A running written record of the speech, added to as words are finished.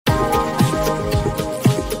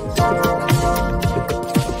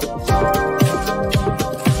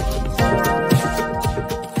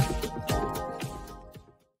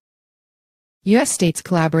U.S. states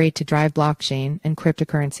collaborate to drive blockchain and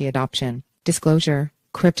cryptocurrency adoption. Disclosure: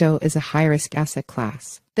 crypto is a high-risk asset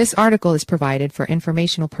class. This article is provided for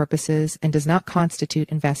informational purposes and does not constitute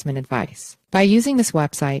investment advice. By using this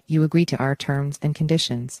website, you agree to our terms and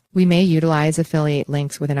conditions. We may utilize affiliate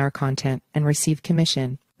links within our content and receive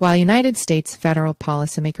commission. While United States federal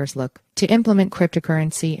policymakers look to implement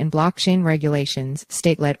cryptocurrency and blockchain regulations,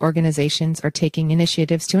 state-led organizations are taking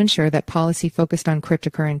initiatives to ensure that policy focused on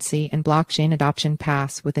cryptocurrency and blockchain adoption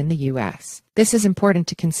pass within the U.S. This is important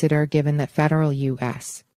to consider given that federal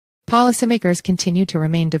U.S. policymakers continue to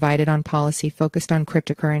remain divided on policy focused on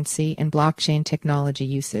cryptocurrency and blockchain technology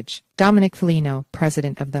usage. Dominic Folino,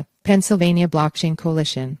 president of the Pennsylvania Blockchain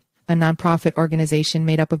Coalition, a nonprofit organization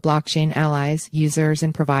made up of blockchain allies, users,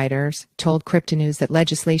 and providers, told Cryptonews that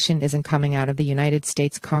legislation isn't coming out of the United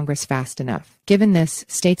States Congress fast enough. Given this,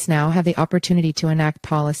 states now have the opportunity to enact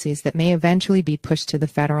policies that may eventually be pushed to the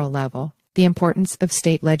federal level. The importance of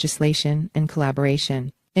state legislation and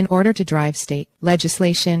collaboration. In order to drive state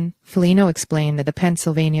legislation, Folino explained that the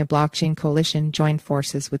Pennsylvania Blockchain Coalition joined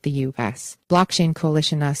forces with the U.S. Blockchain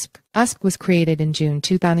Coalition USP. USP was created in June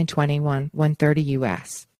 2021 when 30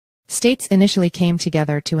 U.S. states initially came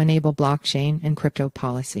together to enable blockchain and crypto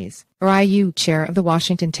policies. RIU, chair of the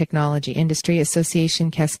Washington Technology Industry Association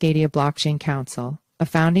Cascadia Blockchain Council, a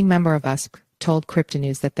founding member of USP, told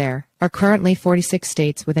Cryptonews that there are currently 46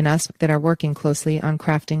 states within USP that are working closely on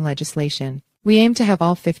crafting legislation. We aim to have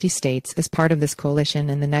all 50 states as part of this coalition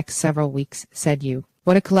in the next several weeks, said Yu.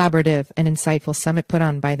 What a collaborative and insightful summit put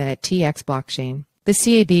on by the TX blockchain. The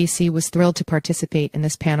CABC was thrilled to participate in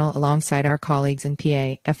this panel alongside our colleagues in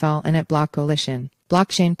PA, FL, and at Block Coalition.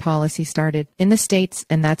 Blockchain policy started in the states,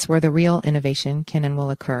 and that's where the real innovation can and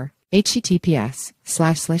will occur.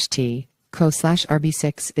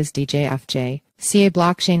 https://t:/RB6 is DJFJ. CA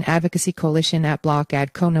Blockchain Advocacy Coalition at Block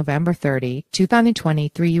AdCo November 30,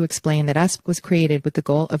 2023. You explained that USP was created with the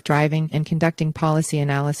goal of driving and conducting policy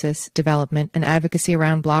analysis, development, and advocacy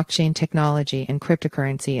around blockchain technology and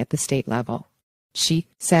cryptocurrency at the state level. She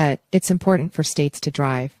said, it's important for states to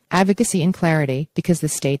drive advocacy and clarity because the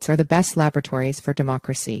states are the best laboratories for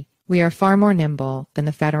democracy. We are far more nimble than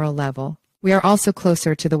the federal level. We are also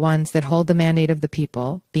closer to the ones that hold the mandate of the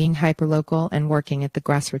people, being hyperlocal and working at the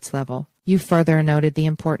grassroots level. You further noted the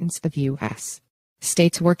importance of U.S.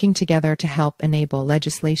 states working together to help enable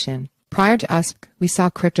legislation. Prior to USP, we saw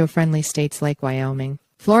crypto-friendly states like Wyoming,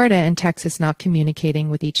 Florida, and Texas not communicating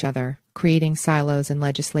with each other, creating silos in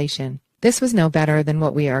legislation. This was no better than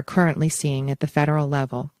what we are currently seeing at the federal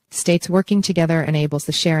level. States working together enables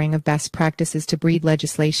the sharing of best practices to breed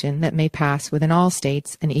legislation that may pass within all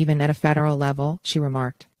states and even at a federal level, she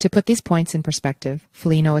remarked. To put these points in perspective,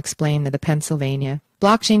 Folino explained that the Pennsylvania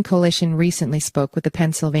Blockchain Coalition recently spoke with the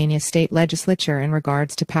Pennsylvania state legislature in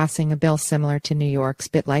regards to passing a bill similar to New York's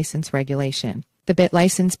BitLicense regulation. The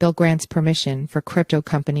BitLicense bill grants permission for crypto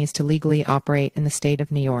companies to legally operate in the state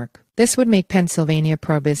of New York. This would make Pennsylvania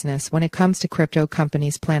pro-business when it comes to crypto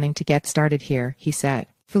companies planning to get started here, he said.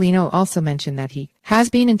 Folino also mentioned that he has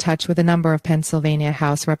been in touch with a number of Pennsylvania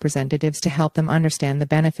House representatives to help them understand the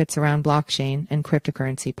benefits around blockchain and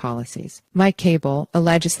cryptocurrency policies. Mike Cable, a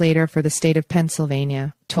legislator for the state of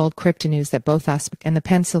Pennsylvania, told Cryptonews that both USP and the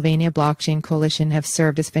Pennsylvania Blockchain Coalition have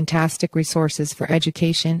served as fantastic resources for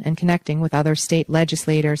education and connecting with other state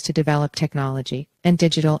legislators to develop technology and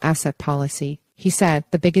digital asset policy. He said,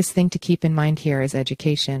 the biggest thing to keep in mind here is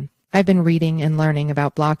education. I've been reading and learning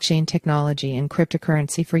about blockchain technology and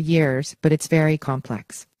cryptocurrency for years, but it's very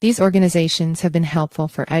complex. These organizations have been helpful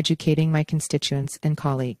for educating my constituents and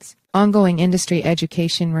colleagues. Ongoing industry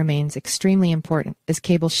education remains extremely important, as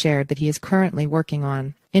Cable shared that he is currently working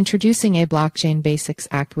on introducing a Blockchain Basics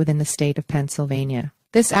Act within the state of Pennsylvania.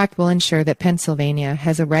 This act will ensure that Pennsylvania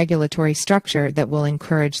has a regulatory structure that will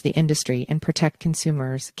encourage the industry and protect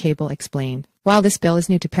consumers, Cable explained. While this bill is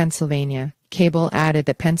new to Pennsylvania, Cable added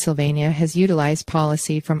that Pennsylvania has utilized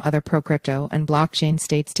policy from other pro-crypto and blockchain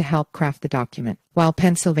states to help craft the document. While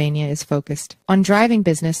Pennsylvania is focused on driving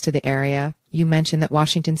business to the area, you mentioned that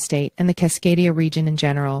Washington State and the Cascadia region in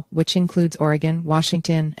general, which includes Oregon,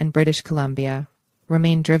 Washington, and British Columbia,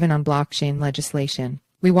 remain driven on blockchain legislation.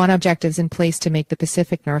 We want objectives in place to make the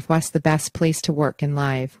Pacific Northwest the best place to work and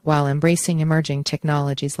live, while embracing emerging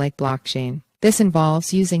technologies like blockchain. This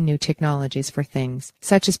involves using new technologies for things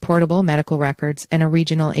such as portable medical records and a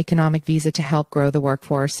regional economic visa to help grow the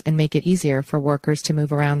workforce and make it easier for workers to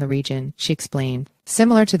move around the region, she explained.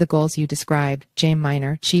 Similar to the goals you described, James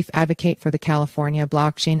Miner, chief advocate for the California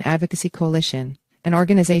Blockchain Advocacy Coalition, an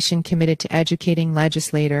organization committed to educating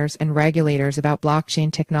legislators and regulators about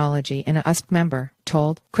blockchain technology and a USP member,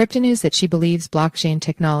 told Cryptonews that she believes blockchain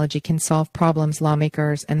technology can solve problems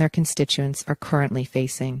lawmakers and their constituents are currently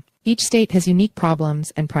facing. Each state has unique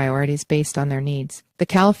problems and priorities based on their needs. The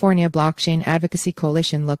California Blockchain Advocacy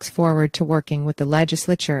Coalition looks forward to working with the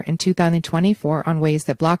legislature in 2024 on ways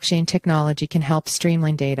that blockchain technology can help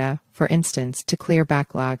streamline data, for instance, to clear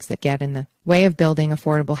backlogs that get in the way of building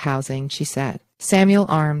affordable housing, she said. Samuel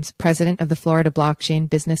Arms, president of the Florida Blockchain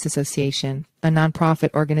Business Association, a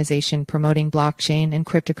nonprofit organization promoting blockchain and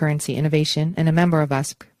cryptocurrency innovation and a member of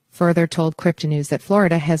USP, further told Cryptonews that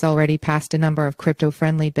Florida has already passed a number of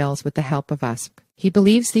crypto-friendly bills with the help of USP. He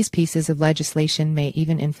believes these pieces of legislation may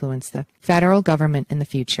even influence the federal government in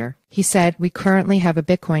the future. He said, "We currently have a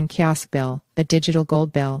Bitcoin kiosk bill, a digital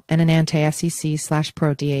gold bill, and an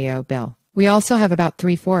anti-SEC/pro DAO bill. We also have about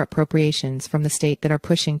 3-4 appropriations from the state that are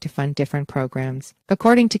pushing to fund different programs."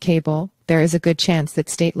 According to Cable, there is a good chance that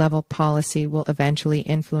state-level policy will eventually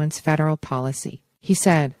influence federal policy. He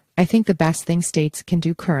said, "I think the best thing states can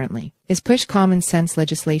do currently is push common sense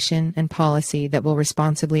legislation and policy that will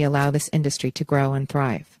responsibly allow this industry to grow and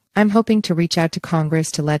thrive. I'm hoping to reach out to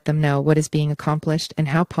Congress to let them know what is being accomplished and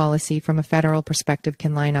how policy from a federal perspective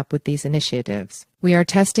can line up with these initiatives. We are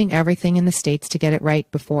testing everything in the states to get it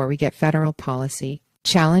right before we get federal policy.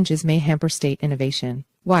 Challenges may hamper state innovation.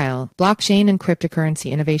 While blockchain and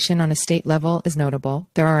cryptocurrency innovation on a state level is notable,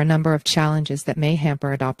 there are a number of challenges that may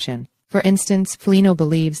hamper adoption. For instance, Folino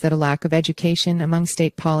believes that a lack of education among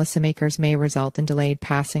state policymakers may result in delayed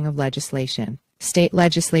passing of legislation. State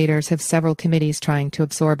legislators have several committees trying to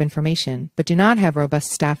absorb information, but do not have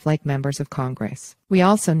robust staff like members of Congress. We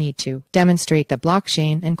also need to demonstrate that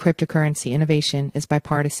blockchain and cryptocurrency innovation is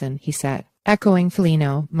bipartisan, he said. Echoing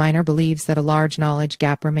Folino, Miner believes that a large knowledge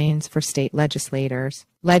gap remains for state legislators.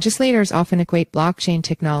 Legislators often equate blockchain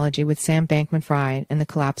technology with Sam Bankman-Fried and the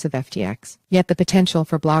collapse of FTX. Yet the potential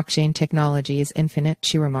for blockchain technology is infinite,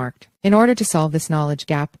 she remarked. In order to solve this knowledge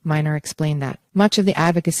gap, Miner explained that much of the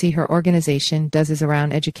advocacy her organization does is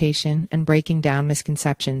around education and breaking down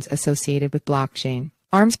misconceptions associated with blockchain.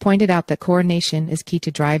 Arms pointed out that coordination is key to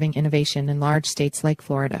driving innovation in large states like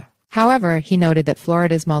Florida. However, he noted that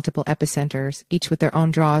Florida's multiple epicenters, each with their own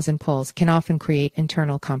draws and pulls, can often create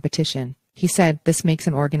internal competition. He said this makes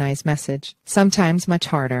an organized message sometimes much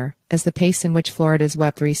harder, as the pace in which Florida's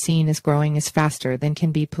Web3 scene is growing is faster than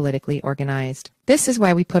can be politically organized. This is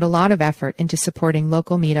why we put a lot of effort into supporting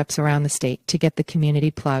local meetups around the state to get the community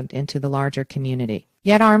plugged into the larger community.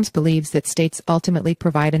 Yet Arms believes that states ultimately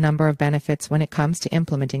provide a number of benefits when it comes to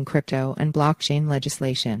implementing crypto and blockchain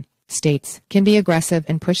legislation. States can be aggressive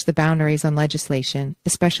and push the boundaries on legislation,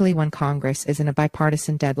 especially when Congress is in a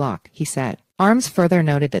bipartisan deadlock, he said. Arms further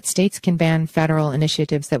noted that states can ban federal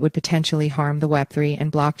initiatives that would potentially harm the Web3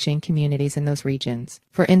 and blockchain communities in those regions.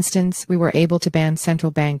 For instance, we were able to ban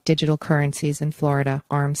central bank digital currencies in Florida,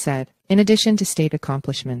 Arms said. In addition to state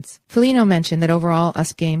accomplishments, Folino mentioned that overall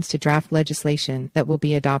USP aims to draft legislation that will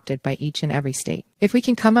be adopted by each and every state. If we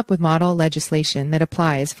can come up with model legislation that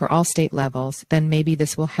applies for all state levels, then maybe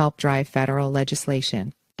this will help drive federal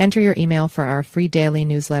legislation. Enter your email for our free daily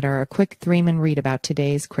newsletter, a quick 3-minute read about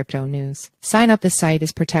today's crypto news. Sign up. The site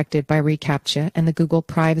is protected by reCAPTCHA and the Google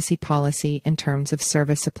privacy policy in terms of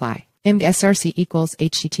service supply. IMG SRC equals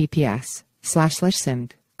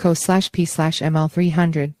https://simd.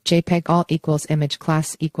 co/p/ml300 jpeg alt equals image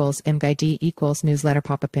class equals imgid equals newsletter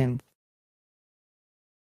pop-up img.